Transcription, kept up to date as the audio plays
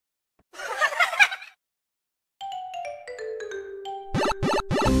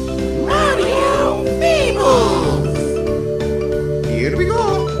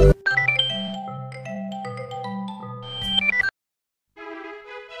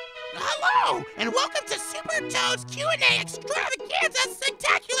Hello, and welcome to Super Toad's Q&A Extravaganza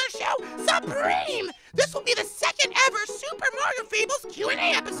Spectacular Show Supreme! This will be the second ever Super Mario Fables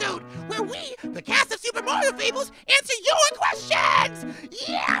Q&A episode, where we, the cast of Super Mario Fables, answer your questions!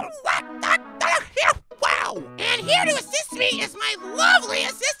 Yeah, wow! And here to assist me is my lovely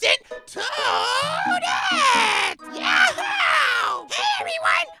assistant, Toadette! Yahoo! Hey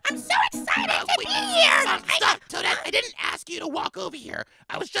everyone, I'm so excited to be here! Stop, Toadette, I didn't ask you to walk over here.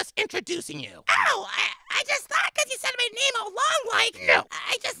 I was just introducing you. Oh, I just thought because you said my name all long like. No,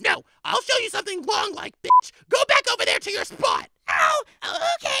 No, I'll show you something long like, bitch. Go back over there to your spot. Oh,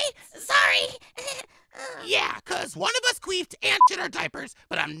 okay, sorry. Yeah, cause one of us queefed and shit our diapers,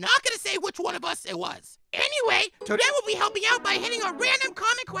 but I'm not gonna say which one of us it was. Anyway, Toadette will be helping out by hitting a random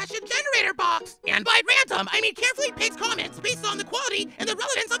comment question generator box. And by random, I mean carefully picked comments based on the quality and the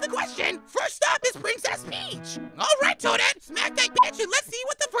relevance of the question. First up is Princess Peach. All right, Toadette, smack that bitch and let's see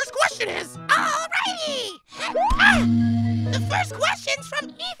what the first question is. Alrighty. The first question's from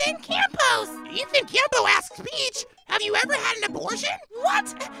Ethan Campos. Ethan Campo asks Peach, have you ever had an abortion?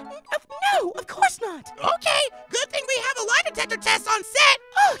 What? No, of course not. Okay, good thing we have a lie detector test on set.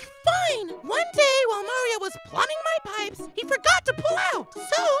 Oh, fine. One day while Mario was plumbing my pipes, he forgot to pull out. So,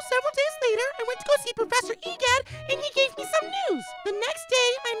 several days later, I went to go see Professor Egad, and he gave me some news. The next day,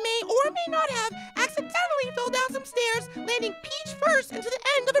 I may or may not have accidentally fell down some stairs, landing Peach first into the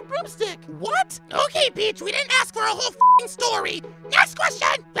end of a broomstick. What? Okay, Peach, we didn't ask for a whole f***ing story. Next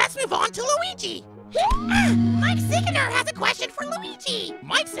question. Let's move on to Luigi. Mike Signer has a question for Luigi.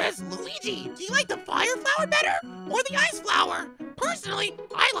 Mike says, Luigi, do you like the fire flower better or the ice flower? Personally,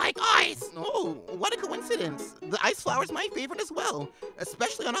 I like ice. Oh, what a coincidence. The ice flower is my favorite as well,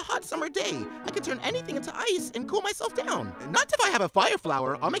 especially on a hot summer day. I can turn anything into ice and cool myself down. Not if I have a fire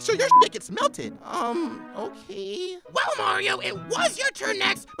flower. I'll make sure your shit gets melted. Okay. Well, Mario, it was your turn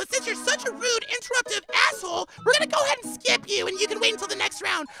next, but since you're such a rude, interruptive asshole, we're gonna go ahead and skip you and you can wait until the next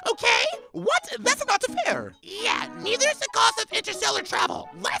round, okay? What? That's not fair. Yeah, neither is the cost of interstellar travel.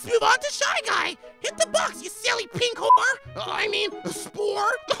 Let's move on to Shy Guy. Hit the box, you silly pink whore. I mean, a spore.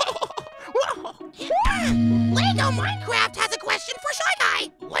 Lego Minecraft has a question for Shy Guy.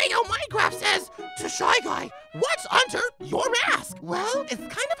 Lego Minecraft says, to Shy Guy, what's under your mask? Well, it's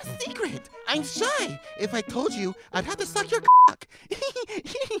kind of a secret. I'm shy. If I told you, I'd have to suck your cock.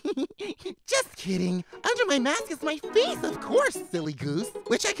 Just kidding. Under my mask is my face, of course, silly goose,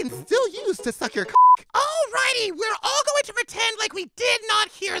 which I can still use to suck your cock. Alrighty, we're all going to pretend like we did not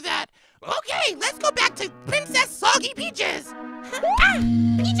hear that. Okay, let's go back to Princess Soggy Peaches.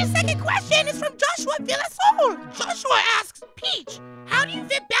 Peach's second question is from Joshua Villasol. Joshua asks, Peach, how do you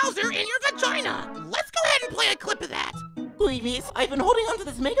fit Bowser in your vagina? Let's go ahead and play a clip of that. Please, I've been holding onto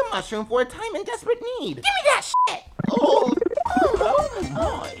this mega mushroom for a time in desperate need. Give me that shit! Oh,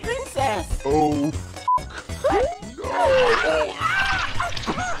 princess! Oh,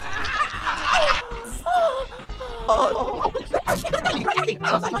 oh,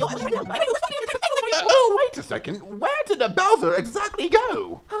 wait a second. Where did the Bowser exactly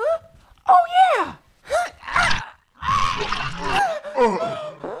go? Huh? Oh, yeah!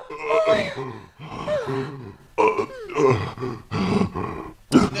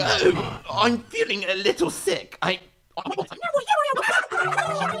 I'm feeling a little sick. Well,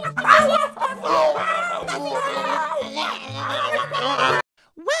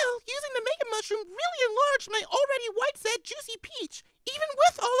 using the Mega Mushroom really enlarged my already white-set Juicy Peach. Even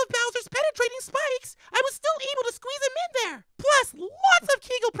with all of Bowser's penetrating spikes, I was still able to squeeze him in there. Plus, lots of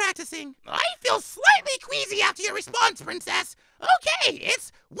Kegel practicing. I feel slightly queasy after your response, Princess. Okay,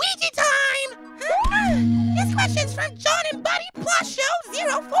 it's Ouija time! This question's from John and Buddy Plus Show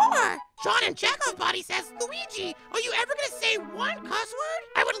 04. John and Chekhov Buddy says, Luigi, are you ever gonna say one cuss word?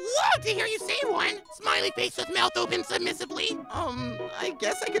 I would love to hear you say one. Smiley face with mouth open submissively. I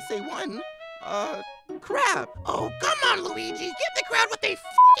guess I could say one. Crap. Oh, come on, Luigi. Give the crowd what they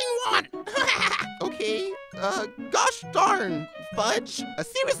want. Okay, gosh darn, fudge.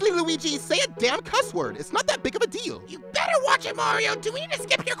 Seriously, Luigi, say a damn cuss word. It's not that big of a deal. You better watch it, Mario. Do we need to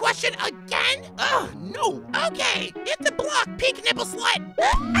skip your question again? No. Okay, hit the block, pink nipple slut.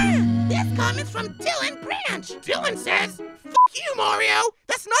 This comment's from Dylan Branch. Dylan says, fuck you, Mario.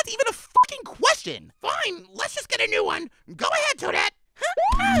 That's not even a fucking question. Fine, let's just get a new one. Go ahead, Toadette.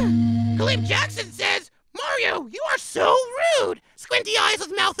 Cliff Jackson says, Mario, you are so rude. Squinty eyes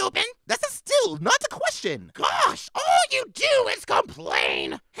with mouth open. That's a still, not a question. Gosh, all you do is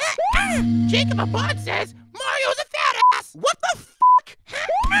complain. Jacob Abad says, Mario's a fat ass. What the fuck?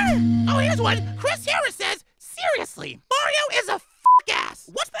 Oh, here's one. Chris Harris says, seriously, Mario is a ass.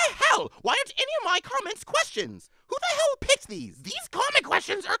 What the hell? Why aren't any of my comments questions? Who the hell picked these? These comic questions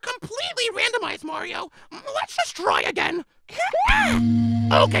questions are completely randomized, Mario. Let's just try again.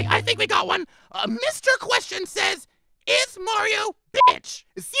 Okay, I think we got one. Mr. Question says, is Mario bitch?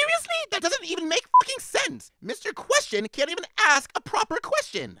 Seriously? That doesn't even make fucking sense. Mr. Question can't even ask a proper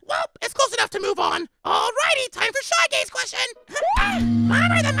question. Well, it's close enough to move on. Alrighty, time for Shy Guy's question.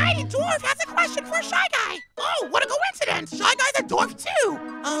 Bomber the Mighty Dwarf has a question for Shy Guy. Oh, what a coincidence. Shy Guy's a dwarf too.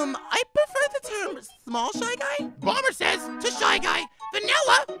 I prefer the term small Shy Guy. Bomber says to Shy Guy,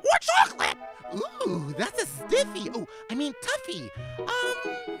 vanilla or chocolate? Ooh, that's a stiffy. Oh, I mean toughy.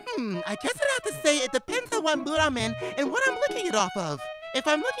 I guess I'd have to say it depends on what mood I'm in and what I'm looking it off of. If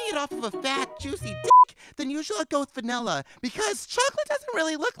I'm looking it off of a fat, juicy dick, then usually I'll go with vanilla, because chocolate doesn't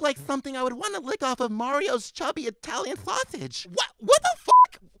really look like something I would want to lick off of Mario's chubby Italian sausage. What the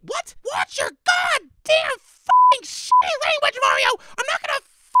fuck? What? What's your goddamn fucking shitty language, Mario? I'm not gonna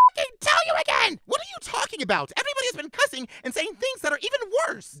fucking tell you again! What are you talking about? Everybody has been cussing and saying things that are even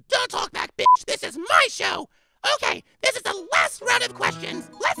worse. Don't talk back, bitch. This is my show. Okay, this is the last round of questions.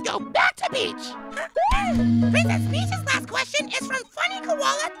 Let's go back to Peach. Princess Peach's last question is from Funny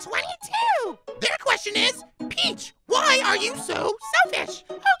Koala 22. Their question is, Peach, why are you so selfish?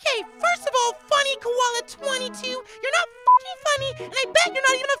 Okay, first of all, Funny Koala 22, you're not fucking funny, and I bet you're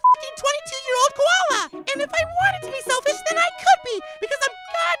not even a fucking 22-year-old koala. And if I wanted to be selfish, then I could be, because I'm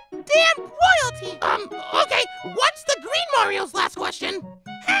goddamn royalty. Okay, what's the Green Mario's last question?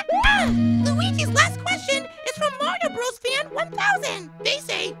 Luigi's last question is from Mario Bros. Fan 1000. They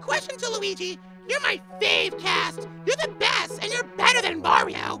say, question to Luigi, you're my fave cast. You're the best, and you're better than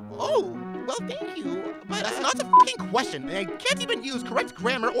Mario. Oh, well, thank you, but that's not a fucking question, and I can't even use correct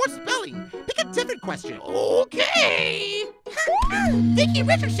grammar or spelling. Pick a different question. Okay. Vicky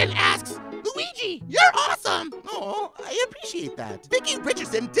Richardson asks, Luigi, you're awesome. Oh, I appreciate that. Vicky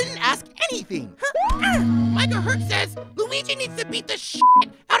Richardson didn't ask anything. Micah Hurt says, Luigi needs to beat the shit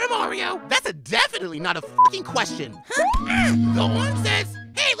out of Mario. That's definitely not a fucking question. The Orange says,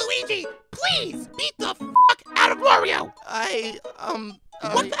 hey, Luigi, please beat the fuck out of Mario.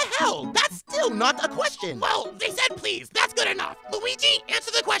 What the hell? That's still not a question. Well, they said please. That's good enough. Luigi,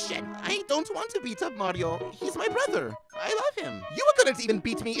 answer the question. I don't want to beat up Mario. He's my brother. I love him. You couldn't even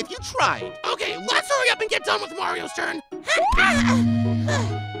beat me if you tried. Okay, let's hurry up and get done with Mario's turn. This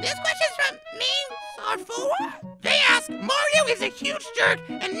question's from Main Sarfoa. They ask, Mario is a huge jerk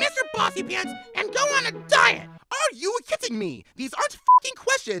and Mr. Bossy Pants and go on a diet. Are you kidding me? These aren't fucking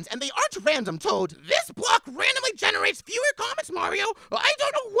questions, and they aren't random, Toad. This block randomly generates fewer comments, Mario. I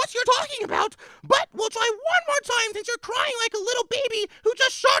don't know what you're talking about, but we'll try one more time since you're crying like a little baby who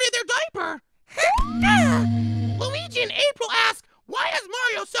just shorted their diaper. Luigi and April ask, why is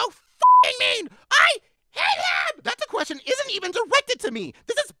Mario so fucking mean? I hate him! That question isn't even directed to me.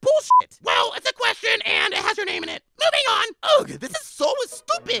 This is bullshit. Well, it's a question, and it has your name in it. Moving on. Ugh, this is so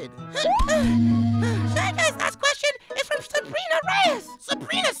stupid. Shy Guy's last question is from Sabrina Reyes.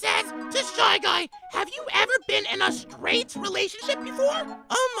 Sabrina says to Shy Guy, have you ever been in a straight relationship before?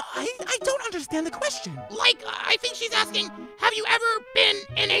 I don't understand the question. Like, I think she's asking, have you ever been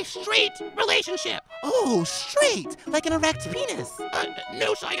in a straight relationship? Oh, straight, like an erect penis.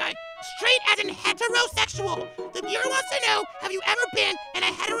 No, Shy Guy. Straight as in heterosexual. The viewer wants to know, have you ever been in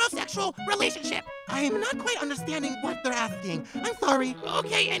a heterosexual relationship? I'm not quite understanding what they're asking. I'm sorry.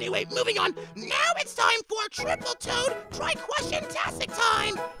 Okay, anyway, moving on. Now it's time for Triple Toad Try Question-tastic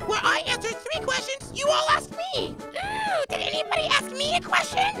time, where I answer 3 questions you all ask me. Ooh, did anybody ask me a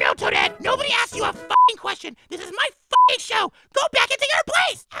question? No, Toadette, nobody asked you a fucking question. This is my fucking show. Go back into your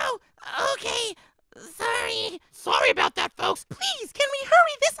place. Oh, okay. Sorry. Sorry about that, folks. Please, can we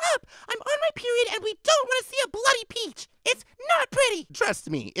hurry this up? I'm on my period and we don't want to see a bloody peach. It's not pretty. Trust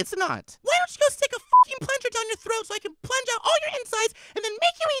me, it's not. Why don't you go stick a fucking plunger down your throat so I can plunge out all your insides and then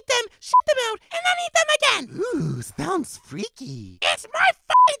make you eat them, shit them out, and then eat them again? Ooh, sounds freaky. It's my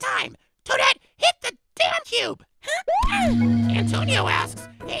fucking time. Toadette, hit the damn cube. Antonio asks,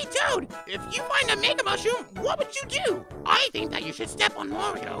 hey Toad, if you find a Mega Mushroom, what would you do? I think that you should step on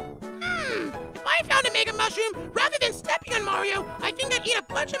Mario. If I found a Mega Mushroom, rather than stepping on Mario, I think I'd eat a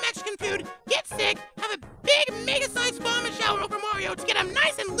bunch of Mexican food, get sick, have a big mega-sized bomb and shower over Mario to get him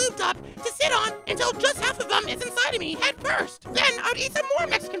nice and lubed up to sit on until just half of him is inside of me head first. Then I'd eat some more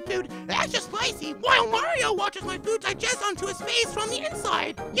Mexican food, extra spicy, while Mario watches my food digest onto his face from the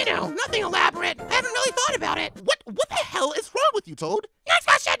inside. You know, nothing elaborate. I haven't really thought about it. What the hell is wrong with you, Toad? Next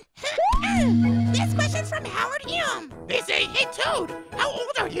question! This question's from Howard M. They say, hey Toad, how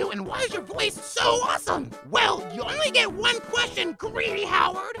old are you and why is your voice so awesome? Well, you only get one question, greedy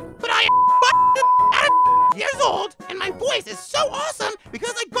Howard. But I years old, and my voice is so awesome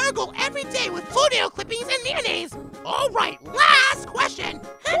because I gargle every day with toenail clippings and mayonnaise. All right, last question.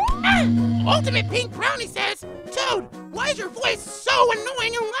 Ultimate Pink Brownie says, Toad, why is your voice so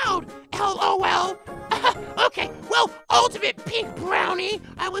annoying and loud? LOL. Okay, well, Ultimate Pink Brownie,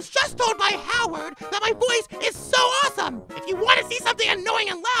 I was just told by Howard that my voice is so awesome. If you want to see something annoying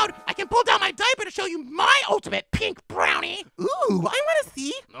and loud, I can pull down my diaper to show you my Ultimate Pink Brownie. Ooh, I want to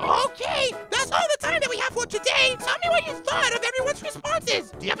see. Okay, that's all the time that we have for today. Tell me what you thought of everyone's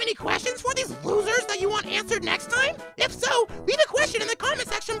responses. Do you have any questions for these losers that you want answered next time? If so, leave a question in the comment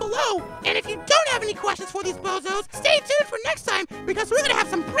section below. And if you don't have any questions for these bozos, stay tuned for next time because we're going to have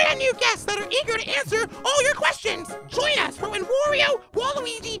some brand new guests that are eager to answer all your questions. Join us for when Wario,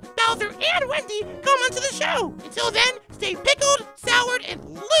 Waluigi, Bowser, and Wendy come onto the show. Until then, stay pickled, soured, and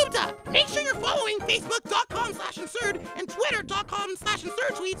lubed up. Make sure you're following Facebook.com/insert and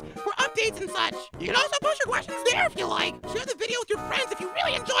Twitter.com/inserttweets for updates and such. You can also post your questions there if you like. Share the video with your friends if you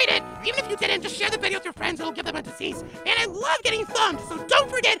really enjoyed it. Even if you didn't, just share the video with your friends. It'll give them a disease. And I love getting thumbed, so don't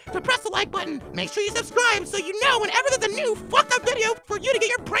forget to press the like button. Make sure you subscribe so you know whenever there's a new fucked up video for you to get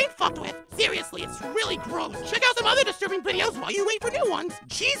your brain fucked with. Seriously, it's really gross. Check out some other disturbing videos while you wait for new ones.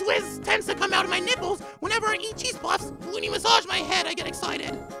 Cheese whiz tends to come out of my nipples whenever I eat cheese puffs. When you massage my head, I get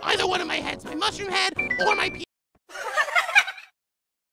excited. Either one of my heads, my mushroom head or my